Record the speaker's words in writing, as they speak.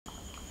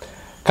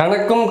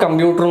കണക്കും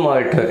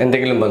കമ്പ്യൂട്ടറുമായിട്ട്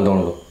എന്തെങ്കിലും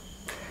ബന്ധമുണ്ടോ?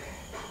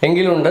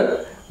 എങ്കിലുണ്ട്.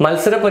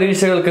 മത്സര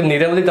പരീക്ഷകൾക്ക്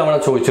നിരവധി തവണ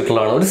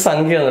ചോദിച്ചിട്ടുള്ളതാണ്. ഒരു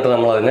സംഖ്യ എന്നിട്ട്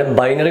നമ്മൾ അതിനെ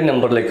ബൈനറി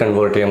നമ്പറിലേക്ക്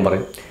കൺവേർട്ട് ചെയ്യാൻ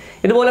പറയും.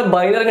 ഇതുപോലെ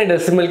ബൈനറിനെ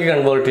ഡെസിമലിലേക്ക്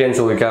കൺവേർട്ട് ചെയ്യാൻ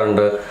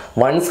ചോദിക്കാറുണ്ട്.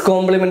 വൺസ്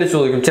കോംപ്ലിമെന്റ്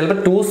ചോദിക്കും,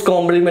 ചിലപ്പോൾ ടൂസ്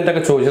കോംപ്ലിമെന്റ്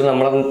ഒക്കെ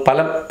ചോദിച്ചത്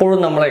പലപ്പോഴും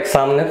നമ്മളെ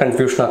എക്സാമിന്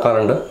കൺഫ്യൂഷൻ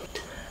ആക്കാറുണ്ട്.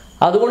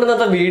 അതുകൊണ്ട്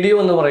ഇന്നത്തെ വീഡിയോ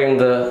എന്ന്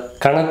പറയുന്നത്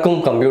കണക്കും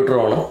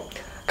കമ്പ്യൂട്ടറുമാണ്.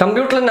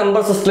 കമ്പ്യൂട്ടറിലെ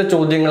നമ്പർ സിസ്റ്റത്തിലെ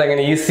ചോദ്യങ്ങൾ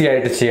എങ്ങനെ ഈസി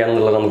ആയിട്ട്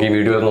ചെയ്യാമെന്നുള്ളത് നമുക്ക് ഈ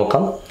വീഡിയോയിൽ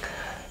നോക്കാം.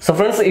 So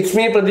friends, it's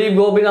me Pradeeep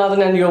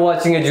Gopinathan and you're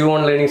watching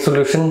EduOn Learning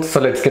Solution. So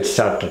let's get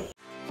started.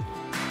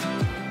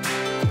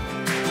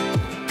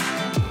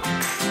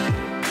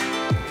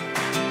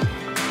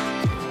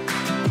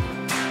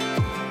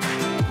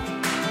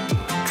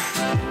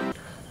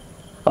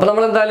 അപ്പോൾ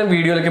നമ്മൾ എന്തായാലും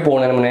വീഡിയോയിലേക്ക്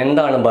പോകുന്നതിന് മുന്നേ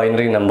എന്താണ്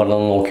ബൈനറി നമ്പർ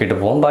എന്ന് നോക്കിയിട്ട്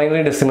പോകും.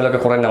 ബൈനറി ഡെസിമലൊക്കെ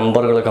കുറേ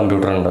നമ്പറുകൾ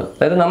കമ്പ്യൂട്ടറുണ്ട്.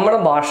 അതായത് നമ്മുടെ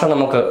ഭാഷ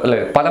നമുക്ക്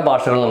അല്ലേ, പല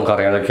ഭാഷകളും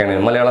നമുക്കറിയാം. അതൊക്കെയാണ്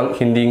മലയാളം,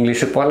 ഹിന്ദി,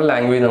 ഇംഗ്ലീഷ്, പല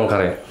ലാംഗ്വേജ്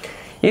നമുക്കറിയാം.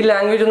 ഈ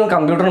ലാംഗ്വേജ് ഒന്നും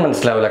കമ്പ്യൂട്ടറിന്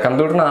മനസ്സിലാവില്ല.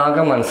 കമ്പ്യൂട്ടറിന്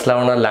ആകെ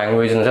മനസ്സിലാവുന്ന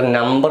ലാംഗ്വേജ് എന്ന് വെച്ചാൽ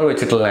നമ്പർ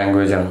വെച്ചിട്ടുള്ള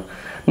ലാംഗ്വേജ് ആണ്.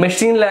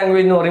 മെഷീൻ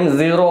ലാംഗ്വേജ് എന്ന് പറയും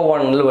 0,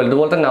 1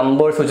 ഇതുപോലത്തെ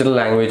നമ്പേഴ്സ് വെച്ചിട്ടുള്ള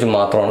ലാംഗ്വേജ്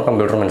മാത്രമാണ്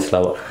കമ്പ്യൂട്ടർ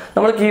മനസ്സിലാവുക.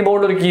 നമ്മൾ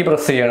കീബോർഡിൽ ഒരു കീ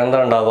പ്രസ് ചെയ്യണം, എന്താ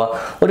ഉണ്ടാവുക?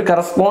 ഒരു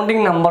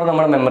കറസ്പോണ്ടിങ് നമ്പർ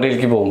നമ്മുടെ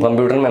മെമ്മറിയിലേക്ക് പോകും.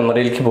 കമ്പ്യൂട്ടറിന്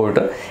മെമ്മറിയിലേക്ക്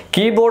പോയിട്ട്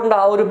കീബോർഡിൻ്റെ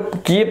ആ ഒരു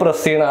കീ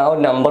പ്രസ് ചെയ്യുന്ന ആ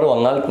ഒരു നമ്പർ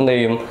വന്നാൽ എന്ത്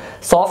ചെയ്യും?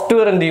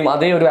 സോഫ്റ്റ്വെയർ എന്ത് ചെയ്യും?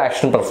 അതേ ഒരു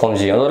ആക്ഷൻ പെർഫോം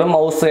ചെയ്യും. അതുപോലെ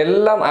മൗസ്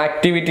എല്ലാം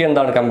ആക്ടിവിറ്റി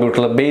എന്താണ്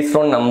കമ്പ്യൂട്ടറിൽ? ബേസ്ഡ്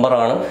ഓൺ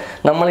നമ്പറാണ്.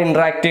 നമ്മൾ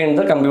ഇൻട്രാക്ട്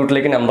ചെയ്യുന്നത്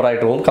കമ്പ്യൂട്ടറിലേക്ക്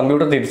നമ്പറായിട്ട് പോകും.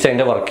 കമ്പ്യൂട്ടർ തിരിച്ച്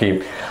അതിൻ്റെ വർക്ക് ചെയ്യും.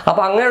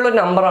 അപ്പോൾ അങ്ങനെയുള്ള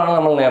നമ്പറാണ്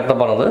നമ്മൾ നേരത്തെ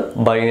പറഞ്ഞത്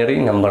ബൈനറി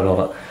നമ്പർ എന്ന്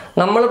പറയുന്നത്.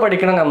 നമ്മൾ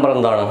പഠിക്കുന്ന നമ്പർ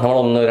എന്താണ്? നമ്മൾ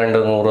 1,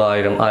 2, 100,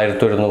 1000,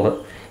 1100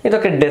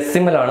 ഇതൊക്കെ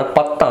ഡെസിമലാണ്.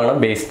 10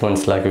 ബേസ്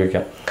മനസ്സിലാക്കി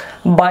വയ്ക്കാം.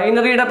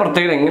 ബൈനറിയുടെ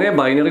പ്രത്യേകത എങ്ങനെയാണ്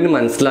ബൈനറിന്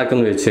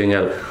മനസ്സിലാക്കുന്നത് വെച്ച്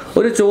കഴിഞ്ഞാൽ,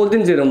 ഒരു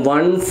ചോദ്യം തരും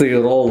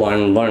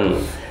 1011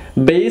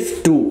 ബേസ്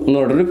 2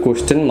 എന്നോടൊരു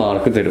ക്വസ്റ്റ്യൻ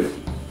മാർക്ക് തരും.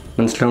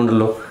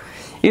 മനസ്സിലാവുണ്ടല്ലോ?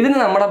 ഇതിന്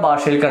നമ്മുടെ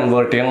ഭാഷയിൽ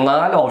കൺവേർട്ട് ചെയ്യാൻ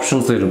 4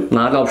 ഓപ്ഷൻസ് തരും.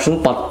 4 ഓപ്ഷൻ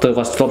 10.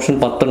 ഫസ്റ്റ് ഓപ്ഷൻ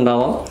 10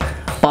 ഉണ്ടാവാം,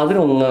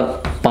 11,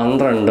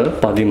 12,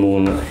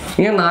 13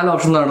 ഇങ്ങനെ 4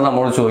 ഓപ്ഷൻ ആണ്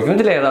നമ്മളോട് ചോദിക്കും.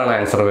 ഇതിൽ ഏതാണ്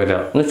ആൻസർ വരിക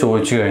എന്ന്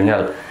ചോദിച്ചു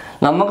കഴിഞ്ഞാൽ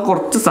നമുക്ക്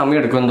കുറച്ച് സമയം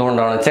എടുക്കും.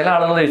 എന്തുകൊണ്ടാണ്? ചില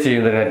ആളുകൾ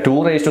ചെയ്യുന്നത്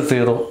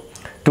 2:0,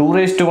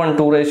 2:1,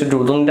 2:2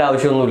 ഇതൊന്നും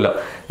ആവശ്യമൊന്നുമില്ല.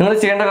 നിങ്ങൾ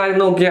ചെയ്യേണ്ട കാര്യം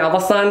നോക്കിയാൽ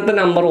അവസാനത്തെ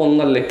നമ്പർ 1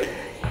 അല്ലേ,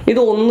 ഇത്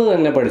 1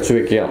 തന്നെ പഠിച്ചു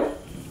വെക്കുക.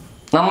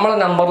 നമ്മളെ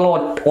നമ്പറിൽ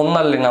 1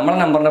 അല്ലേ. നമ്മുടെ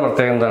നമ്പറിൻ്റെ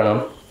പ്രത്യേകത എന്താണ്?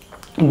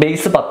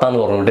 ബേസ് 10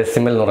 പറഞ്ഞു,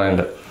 ഡെസിമൽ എന്ന്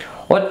പറയുന്നത്.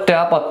 1,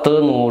 10,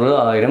 100,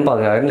 1000,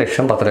 10,000,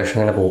 ലക്ഷം, 10 ലക്ഷം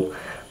ഇങ്ങനെ പോകും.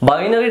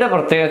 ബൈനറിയുടെ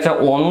പ്രത്യേകത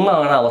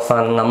 1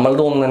 അവസാനം.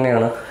 നമ്മളത് 1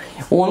 തന്നെയാണ്.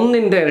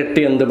 1ന്റെ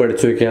ഇരട്ടി എന്ത്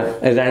പഠിച്ചു വയ്ക്കുക?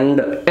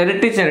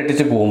 2.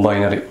 ഇരട്ടിച്ച് പോകും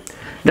ബൈനറി.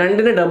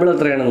 2ന്റെ ഡബിൾ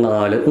എത്രയാണ്?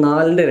 4.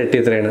 4ന്റെ ഇരട്ടി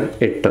എത്രയാണ്?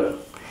 8.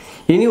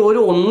 ഇനി ഒരു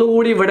 1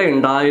 കൂടി ഇവിടെ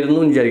ഉണ്ടായിരുന്നു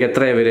എന്ന് വിചാരിക്കുക.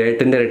 എത്രയാണ് വരിക?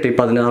 8ന്റെ ഇരട്ടി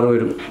 16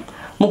 വരും.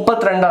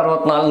 32,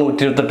 64,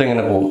 128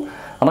 ഇങ്ങനെ പോകും.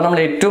 അപ്പോൾ നമ്മൾ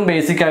ഏറ്റവും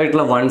ബേസിക്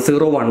ആയിട്ടുള്ള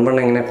 1011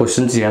 എങ്ങനെ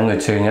ക്വസ്റ്റ്യൻ ചെയ്യാമെന്ന്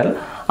വെച്ച് കഴിഞ്ഞാൽ,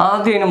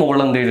 ആദ്യം അതിന്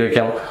മുകളിൽ എന്ത് എഴുതി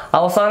വയ്ക്കാം?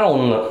 അവസാനം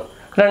 1,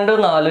 2,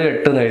 4,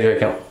 8 എന്ന് എഴുതി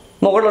വയ്ക്കാം.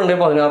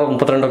 മുകളിലുണ്ടെങ്കിൽ 16,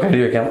 32 ഒക്കെ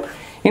എഴുതി വയ്ക്കാം.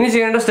 ഇനി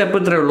ചെയ്യേണ്ട സ്റ്റെപ്പ്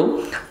ഇത്രയേ ഉള്ളൂ.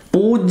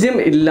 0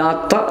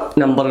 ഇല്ലാത്ത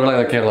നമ്പറുകൾ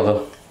ഏതൊക്കെയുള്ളത്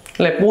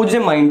അല്ലേ?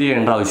 0 മൈൻഡ്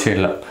ചെയ്യേണ്ട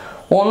ആവശ്യമില്ല.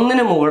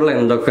 1ന് മുകളിൽ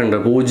എന്തൊക്കെ ഉണ്ട്?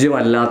 0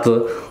 അല്ലാത്തത്.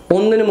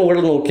 1ന്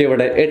മുകളിൽ നോക്കിയ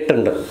ഇവിടെ 8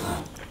 ഉണ്ട്.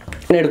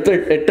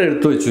 8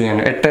 എടുത്തു വെച്ചു ഞാൻ.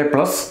 8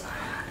 പ്ലസ്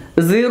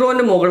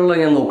 0ന് മുകളിൽ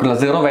ഞാൻ നോക്കില്ല.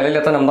 0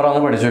 വിലയില്ലാത്ത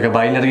നമ്പറാണെന്ന് പഠിച്ചു നോക്കിയാൽ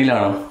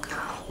ബൈനറിയിലാണ്.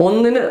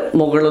 1ന്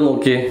മുകളിൽ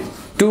നോക്കിയേ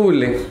 2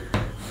 ഇല്ലേ?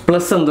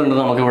 പ്ലസ് എന്തുണ്ട്?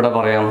 നമുക്ക് ഇവിടെ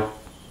പറയാം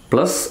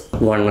പ്ലസ്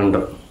 1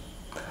 ഉണ്ട്.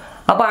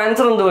 അപ്പോൾ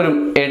ആൻസർ എന്ത് വരും?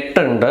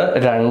 8 ഉണ്ട്,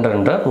 2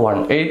 ഉണ്ട്,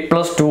 1. 8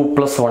 + 2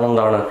 + 1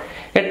 എന്താണ്?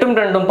 8ഉം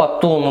 2ഉം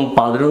 10ഉം 1ഉം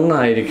 11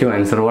 ആയിരിക്കും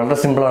ആൻസർ. വളരെ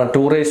സിമ്പിളാണ്.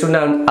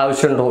 2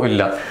 ആവശ്യമുണ്ടോ?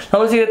 ഇല്ല.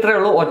 നമ്മൾ ചെയ്യത്രേ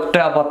ഉള്ളൂ. 1,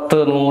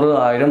 10, 100,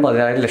 1000,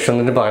 10,000,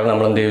 ലക്ഷത്തിന് പകരം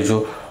നമ്മൾ എന്ത് ചോദിച്ചു?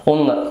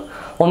 1.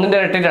 1ന്റെ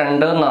ഇരട്ടി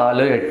 2,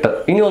 4, 8.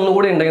 ഇനി 1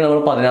 കൂടി ഉണ്ടെങ്കിൽ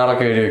നമ്മൾ 16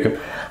 ഒക്കെ എഴുതി വയ്ക്കും.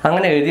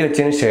 അങ്ങനെ എഴുതി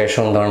വെച്ചതിന്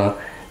ശേഷം എന്താണ്?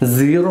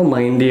 0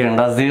 മൈൻഡ്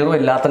ചെയ്യേണ്ട. 0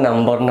 ഇല്ലാത്ത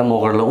നമ്പറിൻ്റെ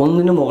മുകളിൽ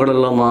 1ന്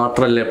മുകളിലുള്ള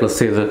മാത്രമല്ലേ പ്ലസ്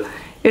ചെയ്ത്?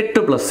 8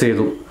 പ്ലസ്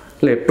ചെയ്തു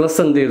അല്ലേ? പ്ലസ്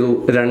എന്ത് ചെയ്തു?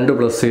 2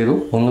 പ്ലസ് ചെയ്തു,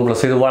 1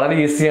 പ്ലസ് ചെയ്തു. വളരെ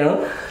ഈസിയാണ്.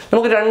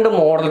 നമുക്ക് 2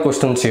 മോഡൽ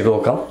ക്വസ്റ്റ്യൻ ചെയ്ത്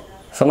നോക്കാം.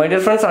 സോ മൈ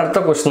ഡിയർ ഫ്രണ്ട്സ്, അടുത്ത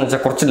ക്വസ്റ്റ്യൻ എന്ന്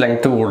വെച്ചാൽ കുറച്ച്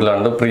ലെങ്ത്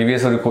കൂടുതലാണ്.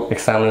 പ്രീവിയസ് ഒരു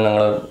എക്സാമിന്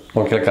ഞങ്ങൾ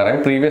നോക്കിയാൽ അറിയാം.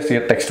 പ്രീവിയസ്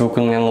ഇയർ ടെക്സ്റ്റ്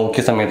ബുക്കിൽ ഞാൻ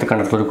നോക്കിയ സമയത്ത്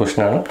കണ്ടിട്ടുള്ളൊരു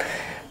ക്വസ്റ്റ്യനാണ്.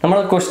 നമ്മൾ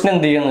ക്വസ്റ്റ്യൻ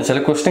എന്ത് ചെയ്യുക എന്ന് വെച്ചാൽ,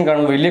 ക്വസ്റ്റ്യൻ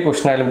കാണുമ്പോൾ വലിയ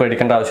ക്വസ്റ്റ്യൻ ആയാലും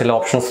പേടിക്കേണ്ട ആവശ്യമില്ല.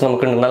 ഓപ്ഷൻസ്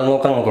നമുക്ക് ഉണ്ട്, എന്നാലും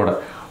നോക്കാം. നമുക്കിവിടെ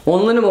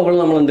 1ന് മുകളിൽ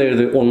നമ്മൾ എന്ത്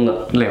എഴുതി? 1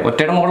 അല്ലേ?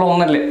 ഒറ്റയുടെ മുകളിൽ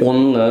 1 അല്ലേ?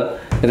 1,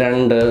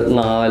 2,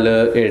 4,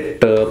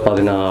 8,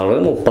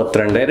 16,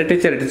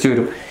 32 ഇരട്ടിച്ച്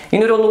വരും.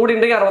 ഇനി ഒരു 1 കൂടി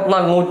ഉണ്ടെങ്കിൽ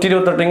 64,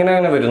 128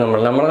 ഇങ്ങനെ വരും.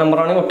 നമ്മുടെ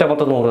നമ്പറാണെങ്കിൽ 1,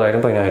 10, 100,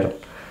 1000, 10,000.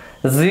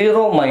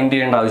 0 മൈൻഡ്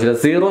ചെയ്യേണ്ട ആവശ്യമില്ല.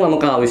 0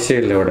 നമുക്ക്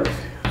ആവശ്യമില്ല ഇവിടെ.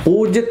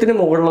 0ന്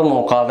മുകളിൽ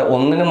നോക്കാതെ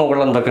 1ന്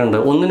മുകളിൽ എന്തൊക്കെ ഉണ്ട്?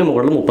 1ന്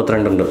മുകളിൽ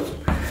 32 ഉണ്ട്.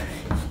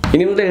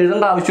 ഇനി ഇവിടെ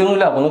എഴുതേണ്ട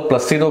ആവശ്യമൊന്നുമില്ല. അപ്പോൾ ഒന്ന്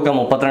പ്ലസ് ചെയ്ത് നോക്കാം.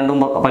 32, 16,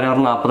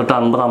 48,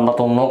 50,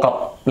 51 നോക്കാം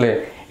അല്ലേ?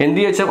 എന്ത്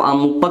ചോദിച്ചാൽ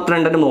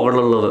 32ന്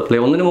മുകളിലുള്ളത് അല്ലേ?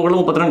 1ന് മുകളിൽ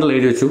 32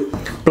 എഴുതി വെച്ചു.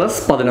 പ്ലസ്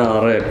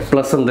 16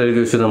 പ്ലസ് എന്ത് എഴുതി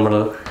വെച്ചു? നമ്മൾ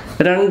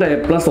 2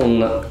 + 1.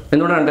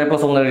 എന്തുകൊണ്ട് 2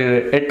 + 1 എഴുതിയത്?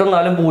 8ഉം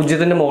 4ഉം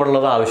 0ന്റെ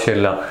മുകളിലുള്ളത്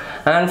ആവശ്യമില്ല.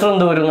 ആൻസർ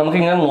എന്ത് വരും? നമുക്ക്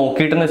ഇങ്ങനെ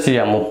നോക്കിയിട്ട് തന്നെ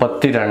ചെയ്യാം.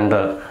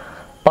 32,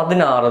 16,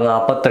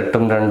 48,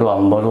 2,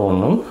 50,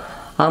 1,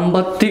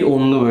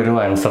 51 വരും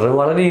ആൻസർ.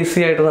 വളരെ ഈസി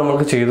ആയിട്ട്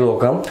നമുക്ക് ചെയ്തു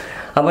നോക്കാം.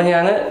 അപ്പോൾ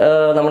ഞാൻ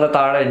നമ്മുടെ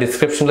താഴെ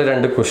ഡിസ്ക്രിപ്ഷനിൽ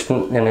രണ്ട്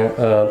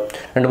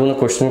മൂന്ന്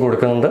ക്വസ്റ്റ്യൻ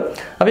കൊടുക്കുന്നുണ്ട്.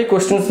 അപ്പോൾ ഈ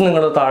ക്വസ്റ്റ്യൻസ്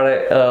നിങ്ങൾ താഴെ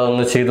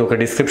ഒന്ന് ചെയ്ത് നോക്കുക.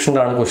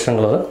 ഡിസ്ക്രിപ്ഷനിലാണ് ക്വസ്റ്റ്യൻ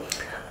ഉള്ളത്.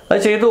 അത്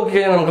ചെയ്ത്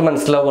നോക്കിക്കഴിഞ്ഞാൽ നമുക്ക്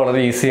മനസ്സിലാവും വളരെ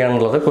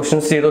ഈസിയാണുള്ളത്.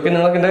 ക്വസ്റ്റ്യൻസ് ചെയ്ത് നോക്കി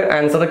നിങ്ങൾക്ക് ഇതിൻ്റെ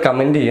ആൻസർ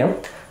കമൻറ്റ് ചെയ്യാം.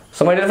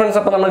 സോ മൈ ഡിയർ ഫ്രണ്ട്സ്,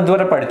 അപ്പോൾ നമ്മൾ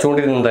ഇതുവരെ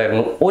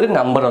പഠിച്ചുകൊണ്ടിരുന്നതായിരുന്നു ഒരു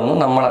നമ്പർ ഒന്ന്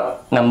നമ്മളെ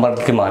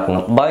നമ്പറിലേക്ക്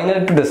മാറ്റണം.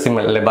 ബൈനറി ടു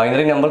ഡെസിമൽ അല്ലെ,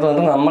 ബൈനറി നമ്പർ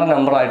തന്നിട്ട് നമ്മുടെ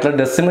നമ്പർ ആയിട്ടുള്ള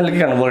ഡെസിമലിലേക്ക്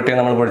കൺവേർട്ട് ചെയ്യാൻ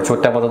നമ്മൾ പഠിച്ചു.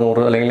 1 10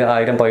 100 അല്ലെങ്കിൽ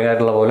 1000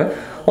 10,000 ഉള്ള പോലെ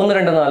 1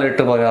 2 4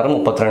 8 16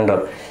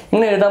 32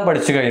 ഇങ്ങനെ എഴുതാൻ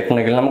പഠിച്ചു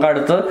കഴിഞ്ഞിട്ടുണ്ടെങ്കിൽ നമുക്ക്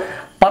അടുത്ത്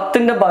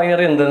 10ന്റെ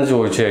ബൈനറി എന്തെന്ന്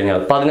ചോദിച്ചു കഴിഞ്ഞാൽ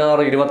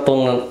 16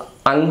 21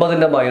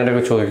 50ന്റെ ബൈനറി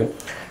ഒക്കെ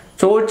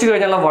ചോദിച്ചു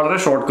കഴിഞ്ഞാൽ വളരെ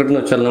ഷോർട്ട് കട്ട് എന്ന്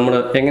വെച്ചാൽ നമ്മൾ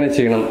എങ്ങനെ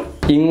ചെയ്യണം,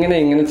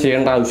 ഇങ്ങനെ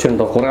ചെയ്യേണ്ട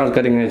ആവശ്യമുണ്ടോ? കുറേ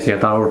ആൾക്കാർ ഇങ്ങനെ ചെയ്യാം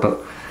താഴോട്ട്.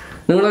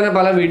 നിങ്ങൾ തന്നെ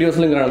പല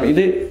വീഡിയോസിലും കാണാം.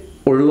 ഇത്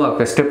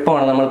ഒഴിവാക്കുക,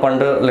 സ്റ്റെപ്പാണ്. നമ്മൾ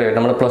പണ്ട് അല്ലേ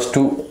നമ്മൾ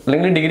 +2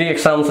 അല്ലെങ്കിൽ ഡിഗ്രി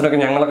എക്സാംസിനൊക്കെ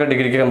ഞങ്ങളൊക്കെ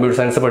ഡിഗ്രിക്ക് കമ്പ്യൂട്ടർ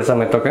സയൻസ് പഠിച്ച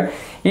സമയത്തൊക്കെ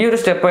ഈ ഒരു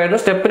സ്റ്റെപ്പായിരുന്നു.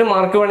 സ്റ്റെപ്പിന്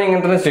മാർക്ക് വേണമെങ്കിൽ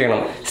ഇങ്ങനെ തന്നെ ചെയ്യണം.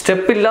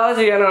 സ്റ്റെപ്പ് ഇല്ലാതെ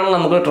ചെയ്യാനാണ്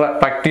നമുക്ക്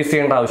പ്രാക്ടീസ്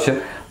ചെയ്യേണ്ട ആവശ്യം.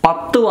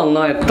 10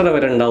 വന്നാൽ എത്ര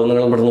വരെ ഉണ്ടാവും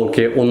നിങ്ങൾ ഇവിടെ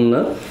നോക്കിയേ? 1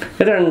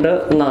 2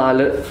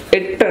 4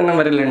 8 എണ്ണം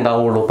വരെയല്ലേ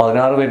ഉണ്ടാവുള്ളൂ,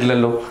 16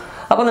 വരില്ലല്ലോ.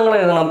 അപ്പോൾ നിങ്ങൾ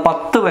എഴുതണം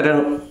 10 വരെ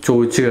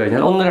ചോദിച്ചു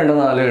കഴിഞ്ഞാൽ 1 2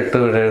 4 8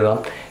 വരെ എഴുതാം.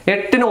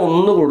 8ന്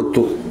 1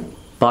 കൊടുത്തു,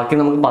 ബാക്കി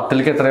നമുക്ക്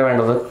 10ലേക്ക് എത്രയാണ്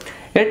വേണ്ടത്?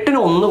 8ന്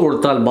 1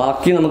 കൊടുത്താൽ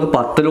ബാക്കി നമുക്ക്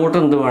 10ലോട്ട്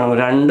എന്ത് വേണം?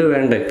 2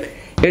 വേണ്ടേ?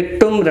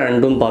 8ഉം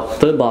 2ഉം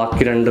 10,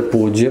 ബാക്കി 2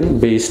 0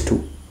 ബേസ് 2.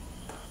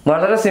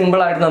 വളരെ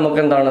സിമ്പിളായിട്ട് നമുക്ക്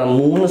എന്താണ്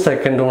 3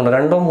 സെക്കൻഡ് കൊണ്ട്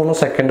 2 3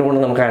 സെക്കൻഡ് കൊണ്ട്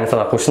നമുക്ക്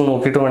ആൻസർ ആ ക്വസ്റ്റ്യൻ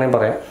നോക്കിയിട്ട് വേണമെങ്കിൽ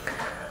പറയാം.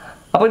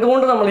 അപ്പോൾ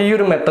ഇതുകൊണ്ട് നമ്മൾ ഈ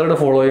ഒരു മെത്തേഡ്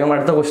ഫോളോ ചെയ്യാം.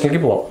 അടുത്ത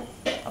ക്വസ്റ്റ്യനിലേക്ക് പോവാം.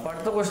 അപ്പോൾ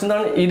അടുത്ത ക്വസ്റ്റ്യൻ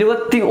എന്താണ്?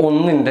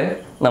 21ന്റെ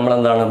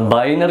നമ്മളെന്താണ്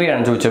ബൈനറി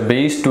ആണ് ചോദിച്ചത്,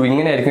 ബേസ് 2.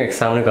 ഇങ്ങനെയായിരിക്കും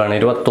എക്സാമിന് കാണുക.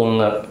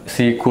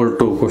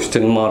 21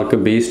 ക്വസ്റ്റ്യൻ മാർക്ക്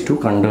ബേസ് 2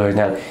 കണ്ടു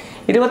കഴിഞ്ഞാൽ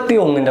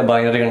 21ന്റെ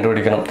ബൈനറി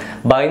കണ്ടുപിടിക്കണം.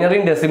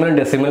 ബൈനറിയും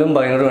ഡെസിമലും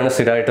ബൈനറിയുമാണ്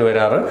സ്ഥിരമായിട്ട്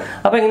വരാറ്.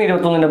 അപ്പോൾ എങ്ങനെ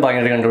 21ന്റെ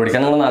ബൈനറി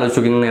കണ്ടുപിടിക്കാം? നിങ്ങൾ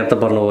ആലോചിച്ചു നേരത്തെ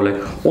പറഞ്ഞ പോലെ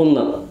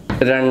 1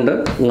 2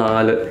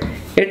 4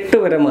 8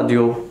 വരെ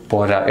മതിയോ?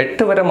 പോരാ.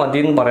 8 വരെ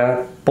മതി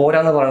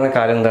പോരാന്ന് പറയുന്ന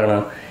കാര്യം എന്താണ്?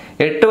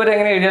 8 വരെ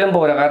എങ്ങനെ എഴുതിയാലും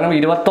പോരാ. കാരണം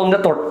 21ന്റെ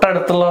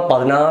തൊട്ടടുത്തുള്ള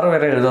 16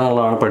 വരെ എഴുതുക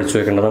എന്നുള്ളതാണ് പഠിച്ചു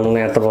വെക്കേണ്ടത്. നമ്മൾ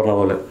നേരത്തെ പറഞ്ഞ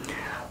പോലെ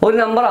ഒരു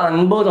നമ്പർ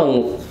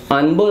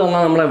 50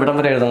 തന്നാൽ നമ്മൾ എവിടം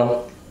വരെ എഴുതണം?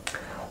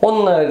 1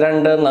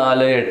 2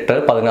 4 8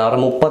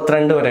 16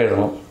 32 വരെ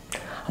എഴുതണം.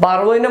 അപ്പോൾ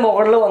 60ന്റെ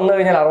മുകളിൽ വന്നു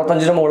കഴിഞ്ഞാൽ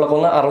 65ന്റെ മുകളിലൊക്കെ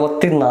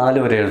 64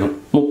 വരെ എഴുതും.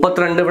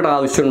 32 ഇവിടെ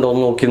ആവശ്യമുണ്ടോ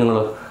എന്ന് നോക്കി നിങ്ങൾ.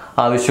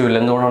 ആവശ്യമില്ല.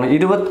 എന്തുകൊണ്ടാണ്?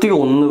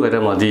 21 വരെ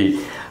മതി.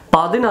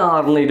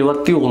 16ന്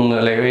 21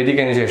 അല്ലേ എഴുതി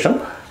കഴിഞ്ഞ ശേഷം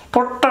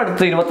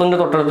തൊട്ടടുത്ത് 21ന്റെ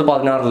തൊട്ടടുത്ത്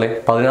 16 അല്ലേ,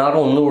 16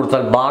 1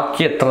 കൊടുത്താൽ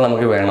ബാക്കി എത്ര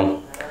നമുക്ക് വേണം?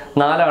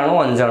 4 ആണോ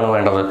 5 ആണോ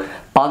വേണ്ടത്?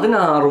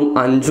 16ഉം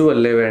 5ഉം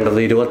അല്ലേ വേണ്ടത്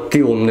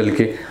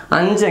 21ലേക്ക്.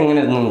 5 എങ്ങനെ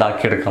ഇന്ന്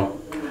ഉണ്ടാക്കിയെടുക്കാം?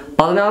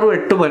 16ഉം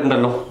 8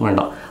 വരണ്ടല്ലോ, വേണ്ട.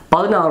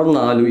 16ഉം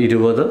 4ഉം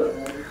 20,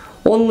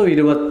 1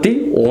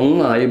 21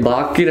 ആയി.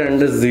 ബാക്കി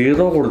 2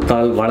 0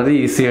 കൊടുത്താൽ വളരെ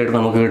ഈസി ആയിട്ട്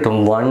നമുക്ക് കിട്ടും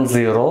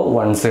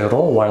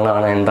 10101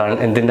 ആണ്.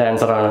 എന്തിൻ്റെ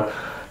ആൻസർ ആണ്?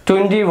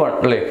 21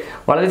 അല്ലേ.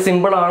 വളരെ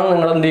സിമ്പിൾ ആണ്.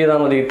 നിങ്ങൾ എന്ത് ചെയ്താൽ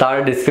മതി? താഴെ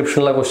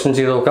ഡിസ്ക്രിപ്ഷനിലെ ക്വസ്റ്റ്യൻ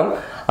ചെയ്ത് നോക്കാം.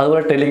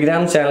 അതുപോലെ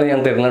ടെലിഗ്രാം ചാനൽ ഞാൻ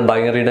തരുന്ന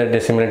ബൈനറിയുടെ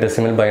ഡെസിമൽ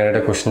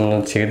ബൈനറിയുടെ ക്വസ്റ്റ്യൻ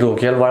ചെയ്ത്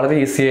നോക്കിയാൽ വളരെ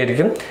ഈസി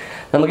ആയിരിക്കും.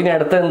 നമുക്കിനി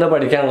അടുത്ത എന്താ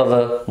പഠിക്കാനുള്ളത്?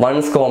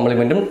 1's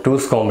കോംപ്ലിമെൻറ്റും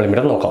 2's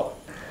കോംപ്ലിമെൻറ്റും നോക്കാം.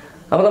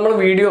 അപ്പോൾ നമ്മൾ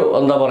വീഡിയോ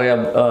എന്താ പറയുക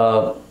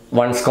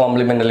 1's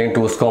കോംപ്ലിമെൻറ്റ് അല്ലെങ്കിൽ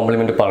 2's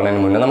കോംപ്ലിമെൻറ്റ്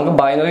പറഞ്ഞതിന് മുന്നേ നമുക്ക്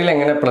ബൈനറിയിൽ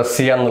എങ്ങനെ പ്ലസ്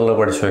ചെയ്യാം എന്നുള്ളത്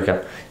പഠിച്ചു വയ്ക്കാം.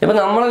 ഇപ്പോൾ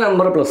നമ്മളെ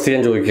നമ്പർ പ്ലസ്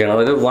ചെയ്യാൻ ചോദിക്കുകയാണ്.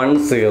 അതായത്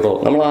 10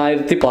 നമ്മൾ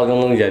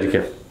 1011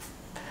 വിചാരിക്കുക.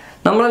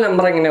 നമ്മളെ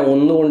നമ്പർ എങ്ങനെ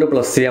 1 കൊണ്ട്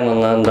പ്ലസ് ചെയ്യാൻ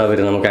വന്നാൽ എന്താ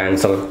വരും നമുക്ക്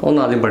ആൻസർ? ഒന്ന്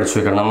ആദ്യം പഠിച്ചു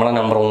വെക്കണം. നമ്മളെ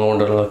നമ്പർ 1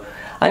 കൊണ്ടുള്ളത്.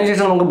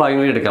 അതിനുശേഷം നമുക്ക്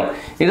ബൈനറി എടുക്കാം.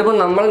 ഇതിപ്പോൾ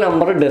നമ്മളെ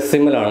നമ്പർ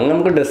ഡെസിമലാണ്.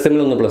 നമുക്ക്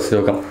ഡെസിമൽ ഒന്ന് പ്ലസ് ചെയ്ത്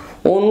വെക്കാം.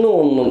 1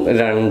 1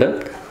 2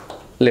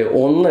 അല്ലേ,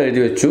 1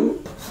 എഴുതി വെച്ചു.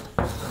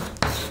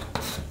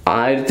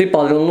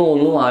 1011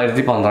 1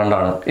 1012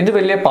 ആണ്. ഇത്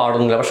വലിയ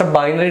പാടൊന്നുമില്ല. പക്ഷെ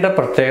ബൈനറിയുടെ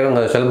പ്രത്യേകത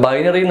എന്താ വെച്ചാൽ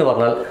ബൈനറി എന്ന്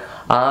പറഞ്ഞാൽ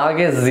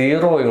ആകെ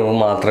 0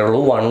 മാത്രമേ ഉള്ളൂ,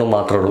 1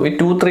 മാത്രമേ ഉള്ളൂ. ഈ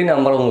 2 3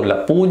 നമ്പർ ഒന്നുമില്ല.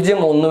 0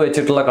 1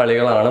 വെച്ചിട്ടുള്ള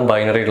കളികളാണ്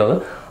ബൈനറി ഉള്ളത്.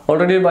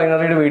 ഓൾറെഡി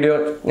ബൈനറിയുടെ വീഡിയോ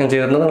ഞാൻ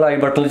ചെയ്തിട്ടുണ്ട്. ഐ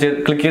ബട്ടണിൽ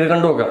ക്ലിക്ക് ചെയ്ത്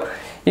കണ്ടു നോക്കാം.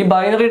 ഈ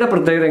ബൈനറിയുടെ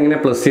പ്രത്യേകത എങ്ങനെ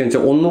പ്ലസ് ചെയ്യാന്ന്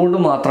വെച്ചാൽ 1 കൊണ്ട്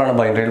മാത്രമാണ്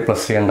ബൈനറിയിൽ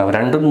പ്ലസ് ചെയ്യേണ്ടത്.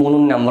 2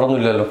 3 നമ്പറൊന്നും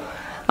ഇല്ലല്ലോ.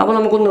 അപ്പോൾ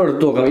നമുക്കൊന്ന്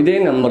എടുത്തു നോക്കാം. ഇതേ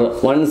നമ്പർ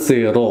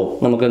 10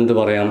 നമുക്ക് എന്ത്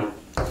പറയാം?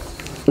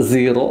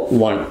 0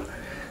 1.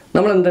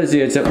 നമ്മൾ എന്താ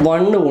ചെയ്യുക വെച്ചാൽ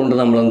 1 കൊണ്ട്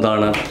നമ്മൾ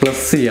എന്താണ്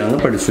പ്ലസ് ചെയ്യാമെന്ന്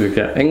പഠിച്ചു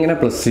വയ്ക്കുക. എങ്ങനെ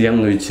പ്ലസ്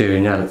ചെയ്യാമെന്ന് ചോദിച്ചു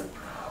കഴിഞ്ഞാൽ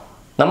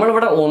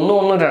നമ്മളിവിടെ 1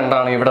 1 2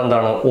 ആണ്. ഇവിടെ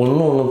എന്താണ് 1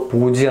 1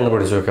 0 എന്ന്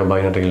പഠിച്ചു വയ്ക്കുക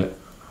ബൈനറിയിൽ.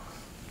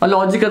 ആ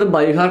ലോജിക്ക് അത്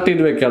ബൈഹാർട്ട്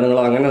ചെയ്ത് വെക്കുക. നിങ്ങൾ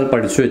അങ്ങനെ അത്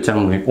പഠിച്ചു വെച്ചാൽ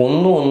മതി.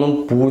 1 1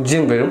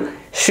 0 വരും.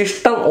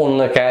 ശിഷ്ടം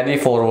 1 ക്യാരി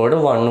ഫോർവേഡ്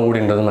 1 കൂടി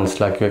ഉണ്ടെന്ന്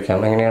മനസ്സിലാക്കി വെക്കാം.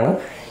 എങ്ങനെയാണ്?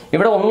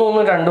 ഇവിടെ 1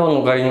 1 2 1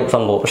 കഴിഞ്ഞു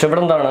സംഭവം. പക്ഷെ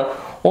ഇവിടെ എന്താണ്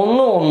 1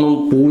 1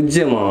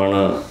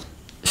 0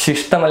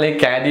 ശിഷ്ടം അല്ലെങ്കിൽ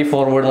ക്യാരി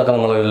ഫോർവേഡ് എന്നൊക്കെ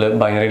നമ്മൾ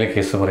ബൈനറിയിലെ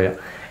കേസ് പറയാം.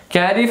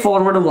 ക്യാരി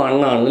ഫോർവേഡ് 1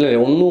 ആണ് അല്ലേ.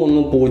 1 1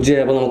 0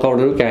 ആയപ്പോൾ നമുക്ക്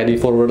അവിടെ ഒരു ക്യാരി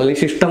ഫോർവേഡ്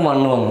അല്ലെങ്കിൽ ശിഷ്ടം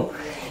 1 വന്നു.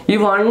 ഈ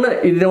 1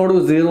 ഇതിനോട്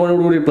 0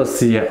 കൂടി പ്ലസ്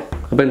ചെയ്യുക.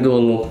 അപ്പോൾ എന്ത്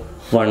വന്നു?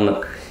 1.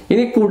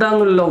 ഇനി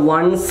കൂടാന്നുള്ളൂ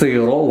 1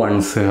 0 1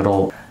 0.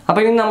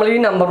 അപ്പോൾ ഇനി നമ്മൾ ഈ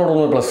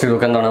നമ്പറിനോടൊന്ന് പ്ലസ് ചെയ്ത്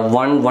നോക്കുക. എന്താണ്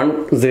 1 1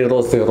 0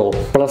 0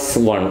 പ്ലസ്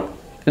 1.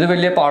 ഇത്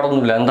വലിയ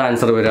പാടൊന്നുമില്ല. എന്താ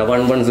ആൻസർ വരിക?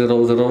 1 1 0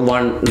 0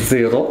 1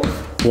 0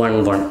 1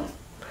 1.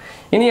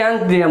 ഇനി ഞാൻ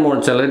എന്ത് ചെയ്യാൻ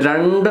പോണെന്ന് വെച്ചാൽ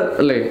 2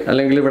 അല്ലേ,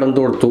 അല്ലെങ്കിൽ ഇവിടെ എന്ത്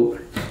കൊടുത്തു?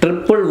 1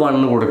 1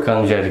 1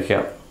 കൊടുക്കാമെന്ന് വിചാരിക്കുക.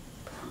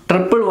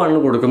 ട്രിപ്പിൾ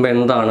 1 കൊടുക്കുമ്പോൾ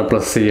എന്താണ്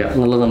പ്ലസ് ചെയ്യുക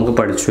എന്നുള്ളത് നമുക്ക്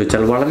പഠിച്ചു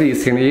വെച്ചാൽ വളരെ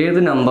ഈസിയാണ്. ഏത്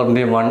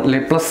നമ്പറിൻ്റെ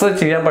 1 പ്ലസ്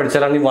ചെയ്യാൻ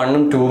പഠിച്ചാലാണ് ഈ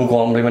 1ഉം 2ഉം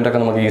കോംപ്ലിമെൻ്റ് ഒക്കെ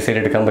നമുക്ക്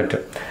ഈസിയായിട്ട് എടുക്കാൻ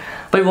പറ്റും.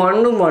 അപ്പോൾ ഈ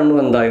 1ഉം 1ഉം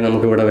എന്തായി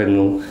നമുക്ക് ഇവിടെ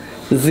വരുന്നു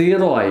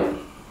 0 ആയി.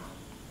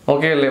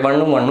 ഓക്കെ അല്ലേ?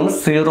 1ഉം 1ഉം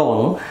 0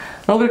 വന്നു.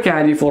 നമുക്ക്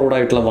ക്യാരി ഫോർവേഡ്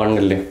ആയിട്ടുള്ള 1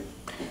 ഇല്ലേ,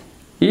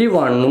 ഈ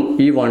 1ഉം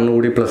ഈ 1ഉം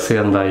കൂടി പ്ലസ്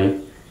ചെയ്യാൻ എന്തായി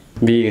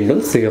വീണ്ടും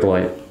 0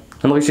 ആയി.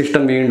 നമുക്ക്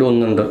ശിഷ്ടം വീണ്ടും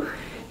ഒന്നുണ്ട്.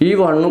 ഈ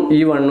 1ഉം ഈ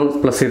 1ഉം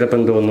പ്ലസ് ചെയ്തപ്പോൾ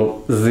എന്ത് വന്നു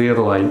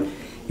 0 ആയി.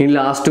 ഇനി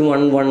ലാസ്റ്റ്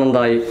 1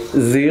 എന്തായി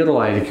 0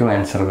 ആയിരിക്കും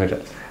ആൻസർ വരിക.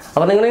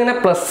 അപ്പോൾ നിങ്ങളിങ്ങനെ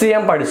പ്ലസ്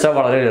ചെയ്യാൻ പഠിച്ചാൽ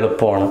വളരെ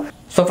എളുപ്പമാണ്.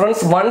 സോ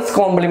ഫ്രണ്ട്സ്, വൺസ്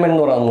കോംപ്ലിമെൻറ്റ്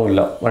എന്ന്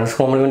പറയാനൊന്നുമില്ല. വൺസ്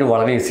കോംപ്ലിമെൻറ്റ്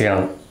വളരെ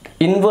ഈസിയാണ്.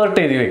 ഇൻവേർട്ട്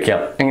ചെയ്ത്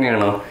വെക്കാം.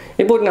 എങ്ങനെയാണ്?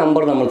 ഇപ്പോൾ ഒരു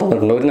നമ്പർ നമ്മൾ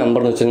തന്നിട്ടുണ്ട്. ഒരു നമ്പർ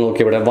എന്ന് വെച്ചാൽ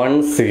നോക്കി ഇവിടെ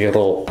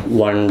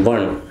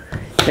 1011.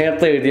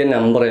 നേരത്തെ എഴുതിയ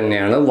നമ്പർ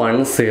തന്നെയാണ്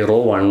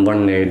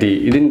 1011 എഴുതി.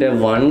 ഇതിൻ്റെ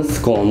വൺസ്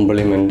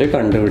കോംപ്ലിമെൻറ്റ്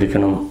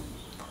കണ്ടുപിടിക്കണം.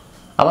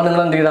 അപ്പോൾ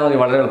നിങ്ങൾ എന്ത് ചെയ്താൽ മതി?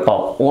 വളരെ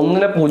എളുപ്പമാവും.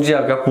 1നെ 0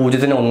 ആക്കുക,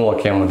 0നെ 1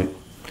 ആക്കിയാൽ മതി.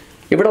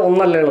 ഇവിടെ 1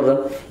 അല്ലേ ഉള്ളത്.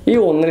 ഈ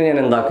 1നെ ഞാൻ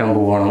എന്താക്കാൻ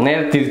പോവുകയാണ്?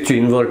 നേരെ തിരിച്ചു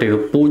ഇൻവേർട്ട് ചെയ്തു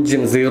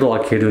 0 0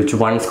 ആക്കി എഴുതി വെച്ചു.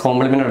 വൺസ്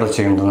കോംപ്ലിമെൻ്റ് അവിടെ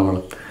ചെയ്യുന്നത് നമ്മൾ.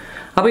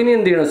 അപ്പോൾ ഇനി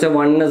എന്ത് ചെയ്യണമെന്ന് വെച്ചാൽ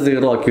 1നെ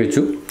 0 ആക്കി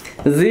വെച്ചു,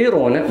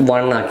 0നെ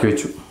 1 ആക്കി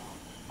വെച്ചു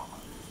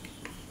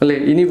അല്ലേ.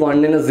 ഇനി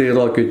 1നെ 0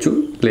 ആക്കി വെച്ചു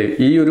അല്ലേ.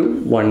 ഈ ഒരു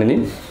 1നെ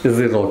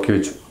 0 ആക്കി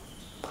വെച്ചു.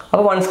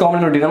 അപ്പോൾ വൺസ്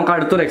കോംപ്ലിമെൻ്റ് കിട്ടി. നമുക്ക്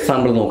അടുത്തൊരു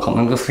എക്സാമ്പിൾ നോക്കാം.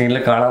 നമുക്ക് സ്ക്രീനിൽ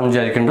കാണാൻ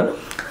വിചാരിക്കേണ്ടത്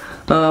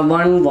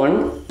 1 1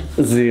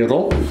 0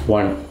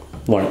 1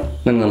 1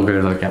 എന്ന് നമുക്ക്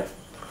എഴുതി വയ്ക്കാം.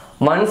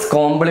 വൺസ്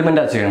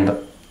കോംപ്ലിമെൻ്റാണ് ചെയ്യേണ്ടത്.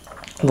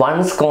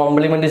 വൺസ്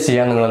കോംപ്ലിമെൻ്റ്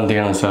ചെയ്യാൻ നിങ്ങൾ എന്ത്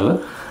ചെയ്യണമെന്ന് വെച്ചാൽ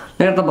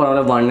നേരത്തെ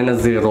പറഞ്ഞ 1നെ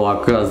 0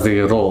 ആക്കുക,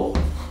 0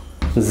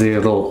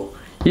 0.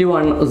 ഈ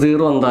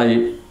 0 എന്തായി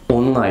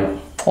 1 ആയി.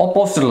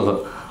 ഓപ്പോസിറ്റ് ഉള്ളത്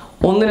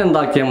 1നെ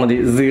എന്താക്കിയാൽ മതി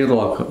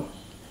 0 ആക്കുക.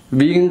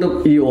 വീണ്ടും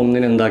ഈ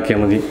 1നെ എന്താക്കിയാൽ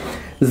മതി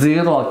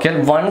 0 ആക്കിയാൽ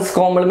വൺസ്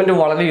കോംപ്ലിമെൻറ്റ്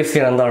വളരെ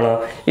ഈസിയാണ്. എന്താണ്?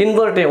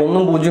 ഇൻവേർട്ട് ചെയ്യുക.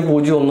 1 0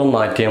 0 1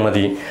 മാറ്റിയാൽ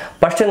മതി.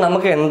 പക്ഷെ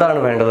നമുക്ക് എന്താണ്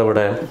വേണ്ടത്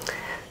ഇവിടെ?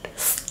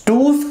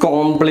 2's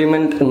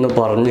കോംപ്ലിമെൻറ്റ് എന്ന്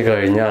പറഞ്ഞു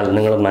കഴിഞ്ഞാൽ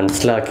നിങ്ങൾ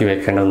മനസ്സിലാക്കി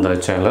വെക്കേണ്ടത് എന്താ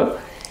വെച്ചാൽ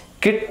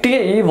കിട്ടിയ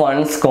ഈ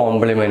വൺസ്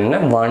കോംപ്ലിമെൻറ്റിനെ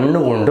 1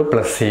 കൊണ്ട്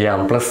പ്ലസ് ചെയ്യാം.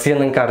 പ്ലസ് ചെയ്യാൻ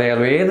നിങ്ങൾക്ക്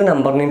അറിയാമല്ലോ. ഏത്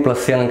നമ്പറിനെയും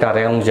പ്ലസ് ചെയ്യാൻ നിങ്ങൾക്ക്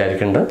അറിയാമെന്ന്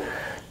വിചാരിക്കേണ്ടത്.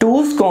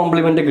 2's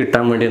കോംപ്ലിമെൻറ്റ്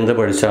കിട്ടാൻ വേണ്ടി എന്ത്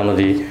പഠിച്ചാൽ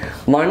മതി?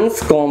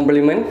 വൺസ്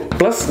കോംപ്ലിമെൻറ്റ്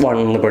പ്ലസ്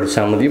 1 എന്ന്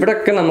പഠിച്ചാൽ മതി.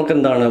 ഇവിടെയൊക്കെ നമുക്ക്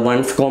എന്താണ്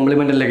വൺസ്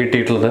കോംപ്ലിമെൻ്റ് അല്ലേ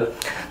കിട്ടിയിട്ടുള്ളത്.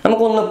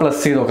 നമുക്കൊന്ന്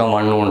പ്ലസ് ചെയ്ത് നോക്കാം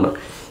 1 കൊണ്ട്.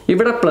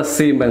 ഇവിടെ പ്ലസ്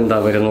ചെയ്യുമ്പോൾ എന്താ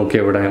വരും നോക്കി.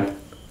 ഇവിടെ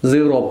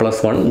 0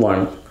 + 1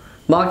 1.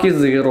 ബാക്കി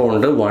 0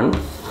 ഉണ്ട് 1